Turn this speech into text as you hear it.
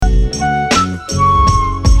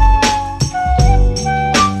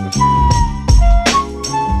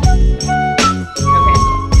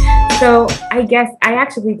I guess I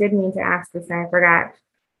actually did mean to ask this and I forgot.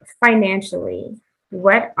 Financially,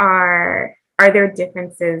 what are there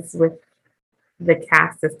differences with the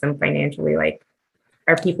caste system financially? Like,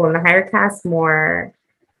 are people in the higher caste more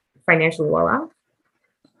financially well off?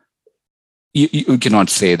 You cannot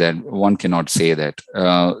say that. One cannot say that.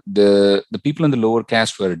 The people in the lower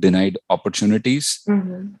caste were denied opportunities,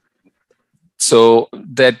 Mm-hmm. so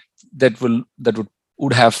that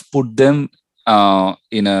would have put them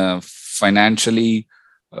in a financially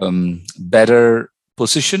better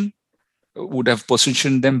position. Would have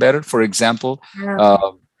positioned them better. For example, Okay.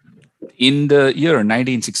 uh, in the year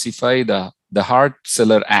 1965, the Hart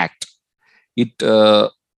Celler Act, it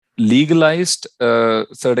legalized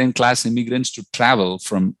certain class immigrants to travel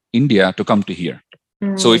from India to come to here.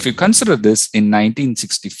 So if you consider this, in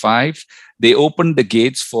 1965, they opened the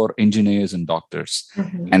gates for engineers and doctors.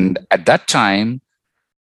 Mm-hmm. And at that time,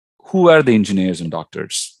 who are the engineers and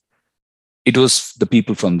doctors? It was the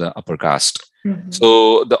people from the upper caste. Mm-hmm.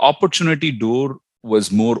 So the opportunity door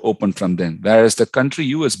was more open from them. Whereas the country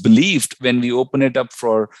US believed, when we open it up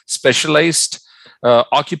for specialized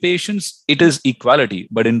occupations, it is equality.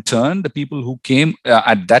 But in turn, the people who came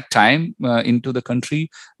at that time into the country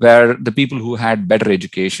were the people who had better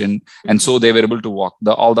education. And so they were able to walk,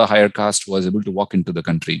 all the higher caste was able to walk into the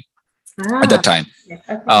country at that time.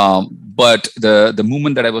 Okay. But the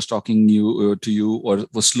movement that I was talking to you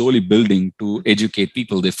was slowly building to educate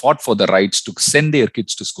people. They fought for the rights to send their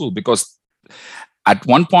kids to school, because at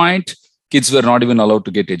one point, kids were not even allowed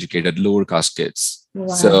to get educated, lower caste kids. Wow.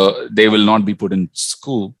 So they will not be put in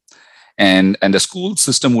school. And the school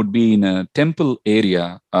system would be in a temple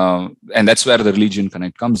area. And that's where the religion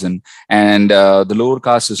connect comes in. And the lower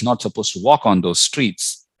caste is not supposed to walk on those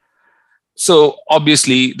streets. So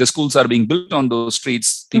obviously, the schools are being built on those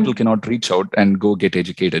streets. People cannot reach out and go get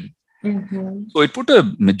educated. Mm-hmm. So it put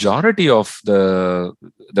a majority of the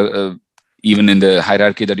even in the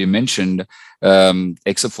hierarchy that you mentioned,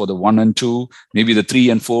 except for the 1 and 2, maybe the 3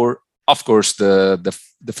 and 4. Of course, the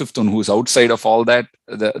fifth one, who's outside of all that,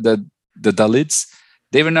 the Dalits,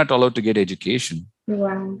 they were not allowed to get education.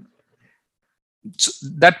 Wow. So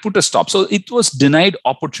that put a stop. So it was denied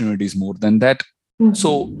opportunities more than that. Mm-hmm.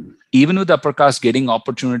 So even with the upper caste getting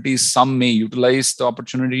opportunities, some may utilize the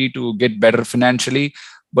opportunity to get better financially,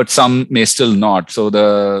 but some may still not. So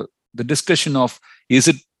the discussion of, is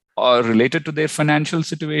it related to their financial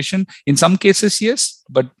situation? In some cases, yes,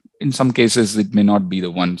 but in some cases, it may not be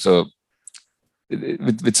the one. So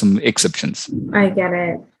with some exceptions. I get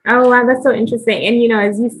it. Oh, wow, that's so interesting. And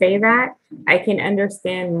as you say that, I can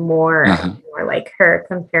understand more like her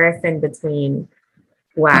comparison between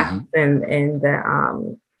Blacks and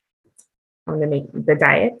the the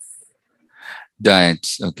diets.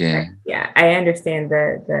 Diets, okay. Yeah, I understand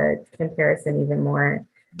the comparison even more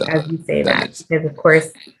as you say that, because of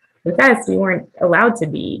course with us we weren't allowed to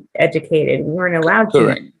be educated. We weren't allowed to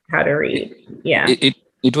know how to read. Yeah.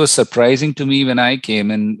 It was surprising to me when I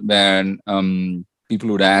came in, when people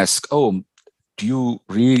would ask, "Oh, do you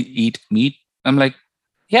really eat meat?" I'm like,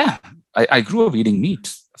 "Yeah, I grew up eating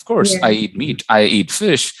meat. Of course, I eat meat. I eat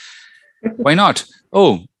fish. Why not?"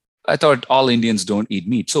 "Oh, I thought all Indians don't eat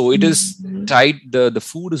meat." So it is tied. The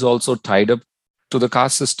food is also tied up to the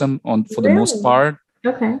caste system for the most part.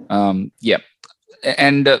 Okay. Yeah,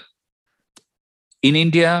 and in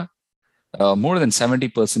India, more than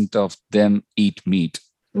 70% of them eat meat.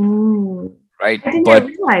 Right? I didn't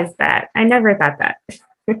realize that. I never thought that.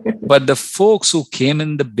 But the folks who came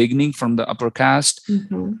in the beginning from the upper caste,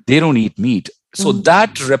 they don't eat meat. So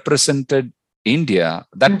that represented India,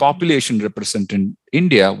 that population represented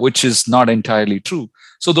India, which is not entirely true.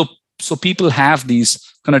 So people have these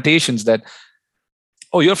connotations that,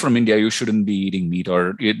 oh, you're from India, you shouldn't be eating meat,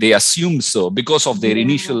 or they assumed so because of their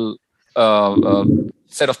initial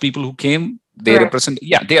set of people who came. They represent,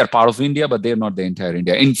 they are part of India, but they're not the entire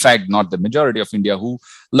India. In fact, not the majority of India who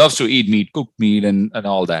loves to eat meat, cook meat, and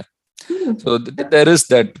all that. So there is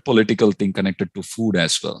that political thing connected to food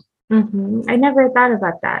as well. I never thought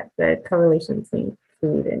about that, the correlation between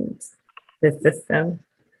food and the system.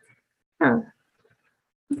 Oh,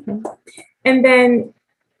 okay. And then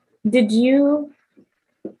did you,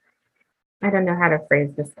 I don't know how to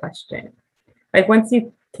phrase this question. Like once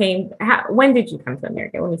you came, when did you come to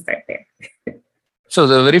America? Let me start there. So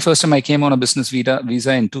the very first time I came on a business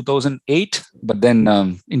visa in 2008, but then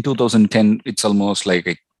in 2010, it's almost like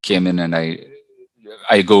I came in and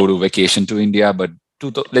I go to vacation to India, but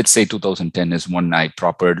let's say 2010 is when I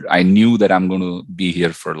knew that I'm going to be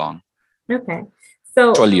here for long. Okay.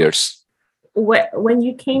 So 12 years. When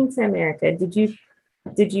you came to America, did you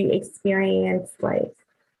experience like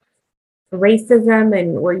racism,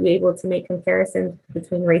 and were you able to make comparisons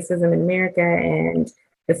between racism in America and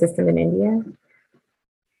the system in India?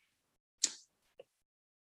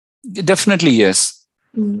 Definitely, yes.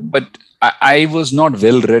 But I was not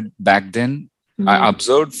well read back then. I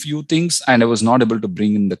observed few things and I was not able to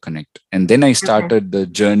bring in the connect. And then I started the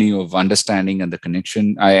journey of understanding and the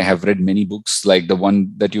connection. I have read many books like the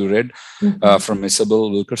one that you read from Isabel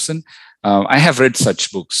Wilkerson. I have read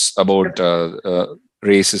such books about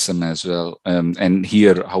racism as well, and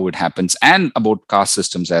hear how it happens, and about caste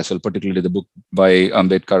systems as well, particularly the book by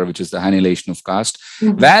Ambedkar, which is The Annihilation of Caste,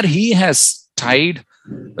 where he has tied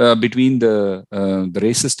between the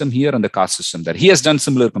race system here and the caste system there. He has done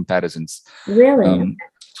similar comparisons. Really?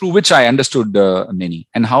 Through which I understood many,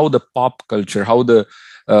 and how the pop culture, how the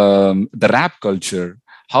rap culture,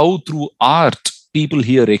 how through art people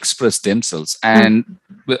here express themselves, and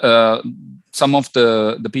some of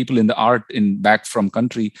the people in the art in back from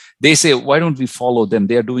country, they say, why don't we follow them?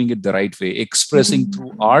 They are doing it the right way, expressing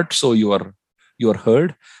through art, so you are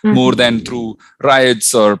heard more than through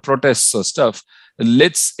riots or protests or stuff.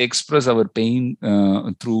 Let's express our pain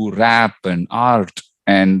through rap and art,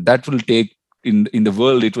 and that will take in the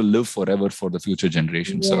world, it will live forever for the future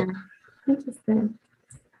generation. So interesting.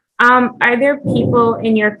 Are there people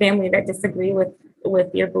in your family that disagree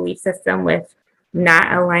with your belief system, with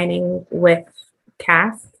not aligning with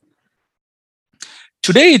caste?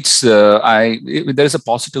 today there's a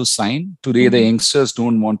positive sign. Today the youngsters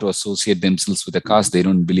don't want to associate themselves with a caste. They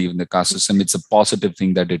don't believe in the caste system. It's a positive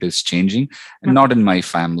thing that it is changing. And not in my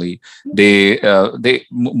family. They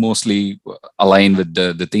mostly align with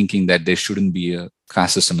the thinking that there shouldn't be a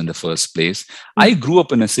caste system in the first place. I grew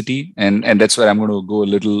up in a city, and that's where I'm going to go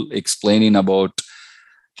a little explaining about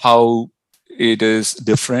how it is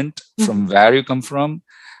different from where you come from.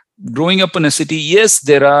 Growing up in a city, yes,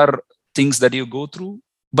 there are things that you go through,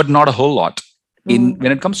 but not a whole lot. When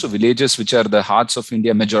it comes to villages, which are the hearts of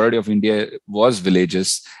India, majority of India was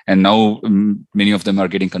villages, and now many of them are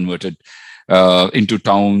getting converted into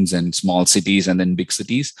towns and small cities and then big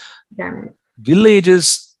cities.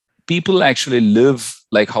 Villages, people actually live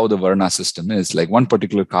like how the Varna system is, like one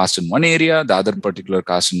particular caste in one area, the other particular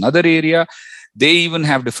caste in another area. They even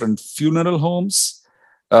have different funeral homes,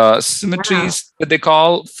 cemeteries that they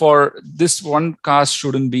call for this one caste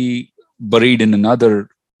shouldn't be buried in another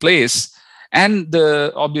place. And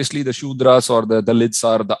obviously the Shudras or the Dalits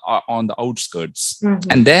are on the outskirts.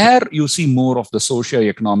 And there you see more of the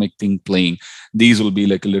socio-economic thing playing. These will be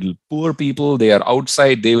like a little poor people. They are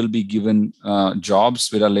outside. They will be given jobs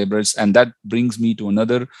with our laborers. And that brings me to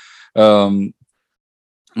another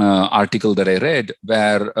article that I read,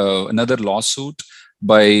 where another lawsuit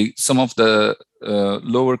by some of the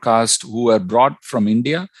lower caste who were brought from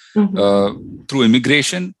India through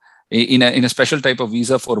immigration in a special type of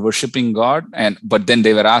visa for worshipping God, but then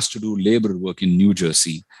they were asked to do labor work in New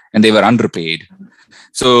Jersey, and they were underpaid.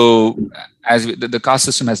 So, as the caste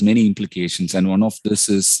system has many implications, and one of this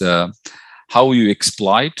is how you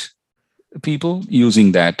exploit people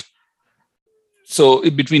using that. So,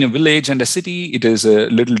 between a village and a city, it is a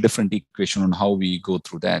little different equation on how we go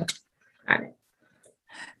through that. And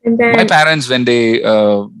then, my parents, when they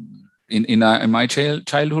in my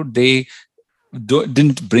childhood, they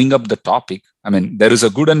didn't bring up the topic. I mean, there is a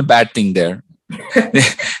good and a bad thing there.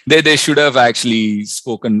 they should have actually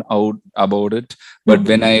spoken out about it. But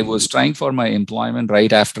when I was trying for my employment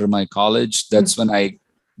right after my college, that's when I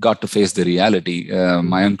got to face the reality.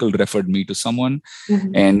 My uncle referred me to someone,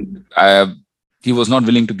 and he was not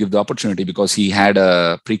willing to give the opportunity because he had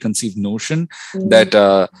a preconceived notion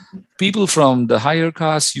that people from the higher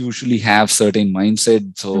caste usually have certain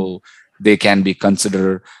mindset, so they can be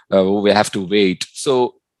considered, we have to wait.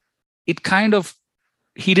 So it kind of,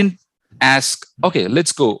 he didn't ask, okay,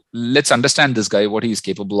 let's understand this guy, what he's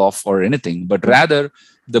capable of or anything, but rather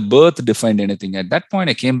the birth defined anything. At that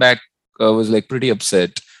point, I came back, was like pretty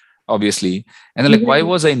upset, obviously. And then like, why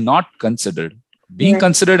was I not considered? Being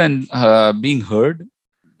considered and being heard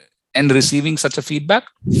and receiving such a feedback,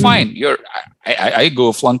 fine. I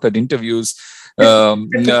go flunk at interviews.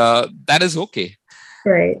 That is okay.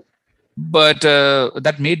 Right. But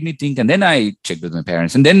that made me think, and then I checked with my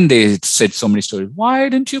parents, and then they said so many stories. Why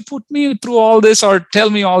didn't you put me through all this or tell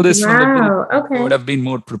me all this from the beginning? Okay. I would have been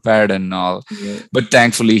more prepared and all. But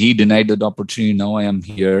thankfully, he denied that opportunity. Now I am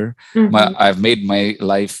here. I've made my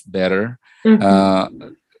life better.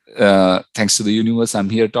 Thanks to the universe, I'm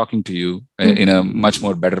here talking to you in a much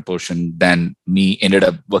more better position than me ended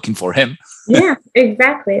up working for him. Yeah,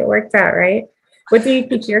 exactly. It worked out, right? What do you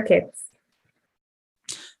teach your kids?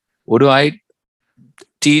 What do I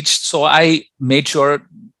teach? So I made sure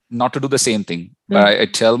not to do the same thing. But I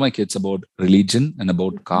tell my kids about religion and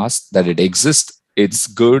about caste, that it exists, it's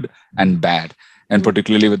good and bad. And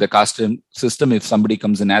particularly with the caste system, if somebody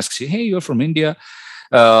comes and asks you, hey, you're from India,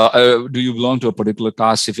 do you belong to a particular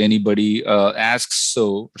caste? If anybody asks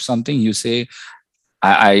so something, you say,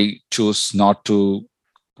 I chose not to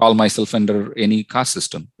call myself under any caste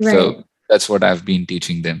system. Right. So that's what I've been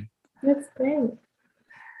teaching them. That's great.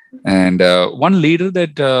 And one leader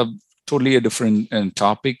that totally a different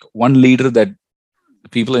topic. One leader that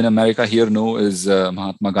people in America here know is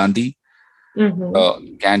Mahatma Gandhi.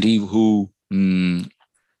 Gandhi, who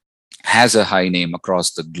has a high name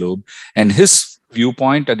across the globe, and his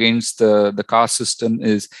viewpoint against the caste system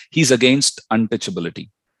is he's against untouchability.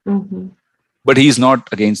 But he's not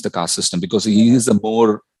against the caste system because he is a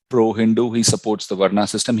more pro-Hindu. He supports the Varna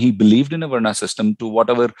system. He believed in a Varna system to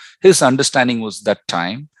whatever his understanding was that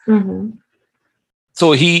time.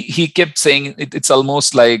 So he kept saying, it's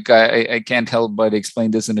almost like, I can't help but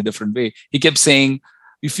explain this in a different way. He kept saying,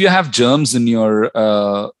 if you have germs in your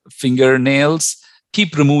fingernails,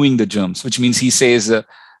 keep removing the germs, which means he says,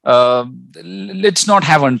 let's not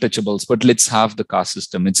have untouchables, but let's have the caste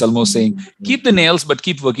system. It's almost saying, keep the nails, but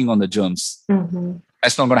keep working on the germs.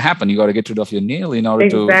 That's not going to happen. You got to get rid of your nail in order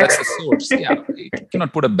to, that's the source. Yeah, you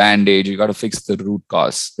cannot put a band-aid. You got to fix the root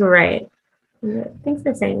cause. Right. Thanks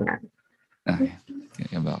for saying that.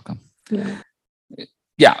 You're welcome.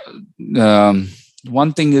 Yeah.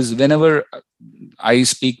 One thing is, whenever I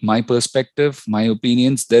speak my perspective, my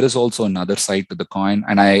opinions, there is also another side to the coin.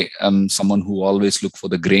 And I am someone who always look for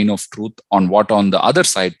the grain of truth on what on the other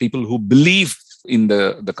side, people who believe in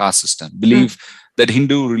the caste system, believe that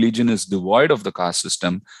Hindu religion is devoid of the caste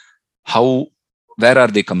system. Where are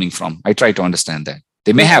they coming from? I try to understand that.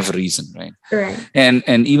 They may have a reason, right?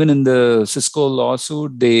 And even in the Cisco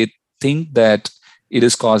lawsuit, they think that it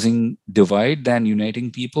is causing divide than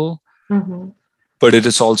uniting people. But it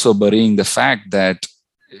is also burying the fact that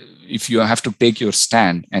if you have to take your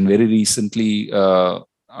stand, and very recently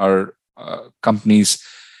our company's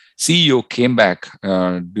CEO came back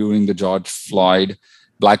during the George Floyd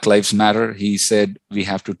Black Lives Matter. He said, we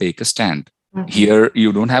have to take a stand. Here,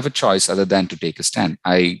 you don't have a choice other than to take a stand.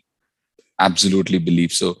 I absolutely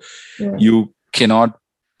believe so. You cannot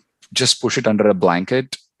just push it under a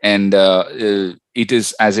blanket. And it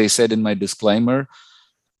is, as I said in my disclaimer,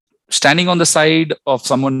 standing on the side of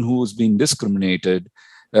someone who's being discriminated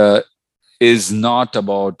is not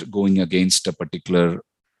about going against a particular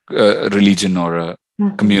religion or a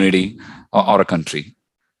community or a country.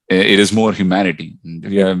 It is more humanity.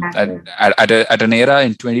 We are at an era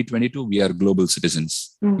in 2022, we are global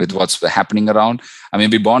citizens with what's happening around. I may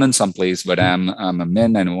be born in some place, but I'm a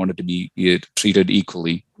man and I wanted to be treated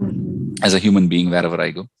equally as a human being wherever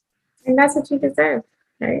I go. And that's what you deserve,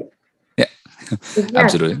 right? Yeah.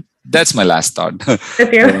 Absolutely. That's my last thought for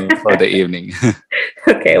the evening.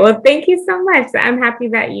 Okay. Well, thank you so much. I'm happy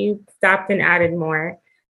that you stopped and added more.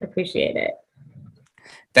 Appreciate it.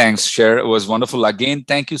 Thanks, Cher. It was wonderful. Again,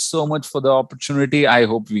 thank you so much for the opportunity. I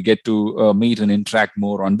hope we get to meet and interact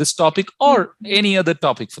more on this topic or any other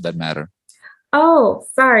topic for that matter. Oh,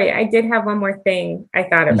 sorry. I did have one more thing I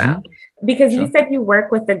thought about. Because you said you work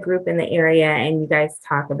with a group in the area and you guys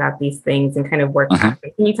talk about these things and kind of work. Can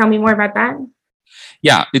you tell me more about that?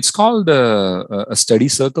 Yeah, it's called a study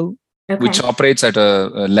circle, which operates at a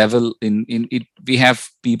level in it. We have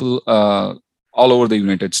people all over the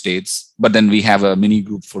United States, but then we have a mini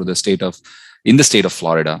group for the state of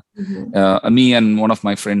Florida. Me and one of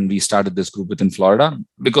my friends, we started this group within Florida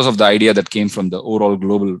because of the idea that came from the overall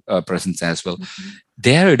global presence as well.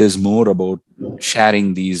 There it is more about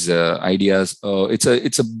sharing these ideas.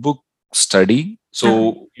 It's a book study.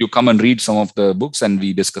 So you come and read some of the books and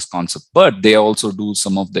we discuss concepts, but they also do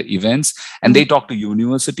some of the events and they talk to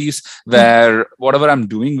universities where whatever I'm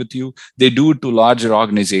doing with you, they do it to larger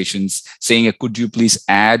organizations saying, could you please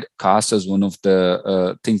add caste as one of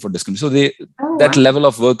the thing for discussion? So that level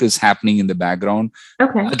of work is happening in the background.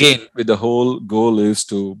 Again, with the whole goal is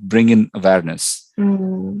to bring in awareness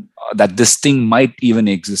that this thing might even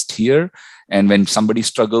exist here. And when somebody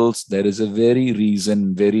struggles, there is a very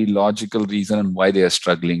logical reason on why they are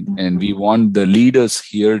struggling. And we want the leaders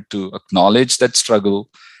here to acknowledge that struggle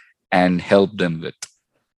and help them with.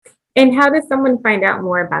 And how does someone find out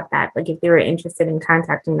more about that? Like if they were interested in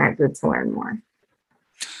contacting that group to learn more?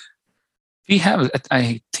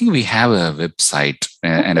 I think we have a website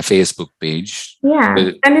and a Facebook page. Yeah,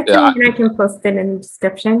 send it to me and I can post it in the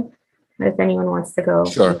description. If anyone wants to go.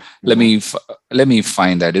 Sure. Let me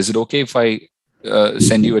find that. Is it okay if I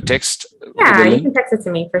send you a text? Yeah, you can text it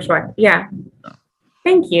to me for sure. Yeah.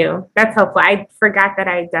 Thank you. That's helpful. I forgot that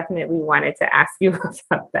I definitely wanted to ask you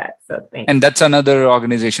about that. So thanks. And that's another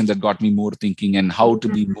organization that got me more thinking and how to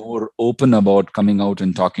be more open about coming out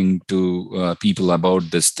and talking to people about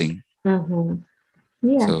this thing.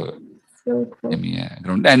 Yeah. So really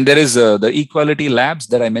cool. And there is the Equality Labs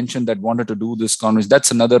that I mentioned that wanted to do this conference. That's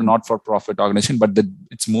another not-for-profit organization, but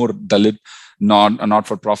it's more Dalit,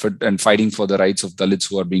 not-for-profit, and fighting for the rights of Dalits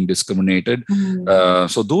who are being discriminated.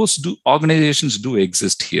 So those organizations do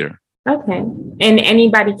exist here. Okay, and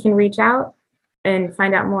anybody can reach out and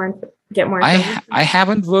find out more and get more information? I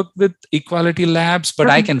haven't worked with Equality Labs, but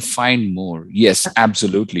I can find more. Yes,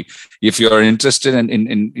 absolutely. If you're interested in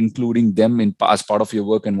including them as part of your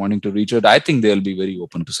work and wanting to reach out, I think they'll be very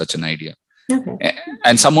open to such an idea. Okay.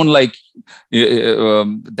 And someone like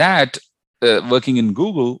that working in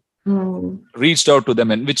Google reached out to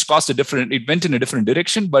them, and which it went in a different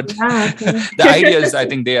direction, but the idea is, I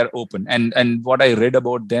think they are open. And what I read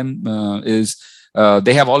about them is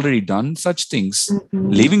they have already done such things,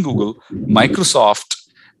 leaving Google, Microsoft,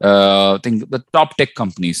 I think the top tech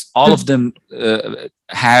companies, all of them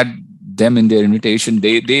had them in their invitation.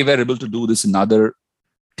 They were able to do this in other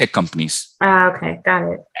tech companies. Okay, got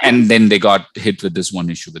it. And then they got hit with this one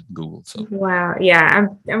issue with Google. So wow, yeah,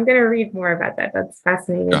 I'm gonna read more about that. That's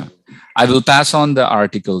fascinating. Yeah. I will pass on the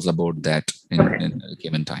articles about that in a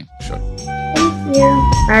given time. Sure. Thank you.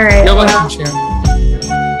 All right. You're welcome, Sharon.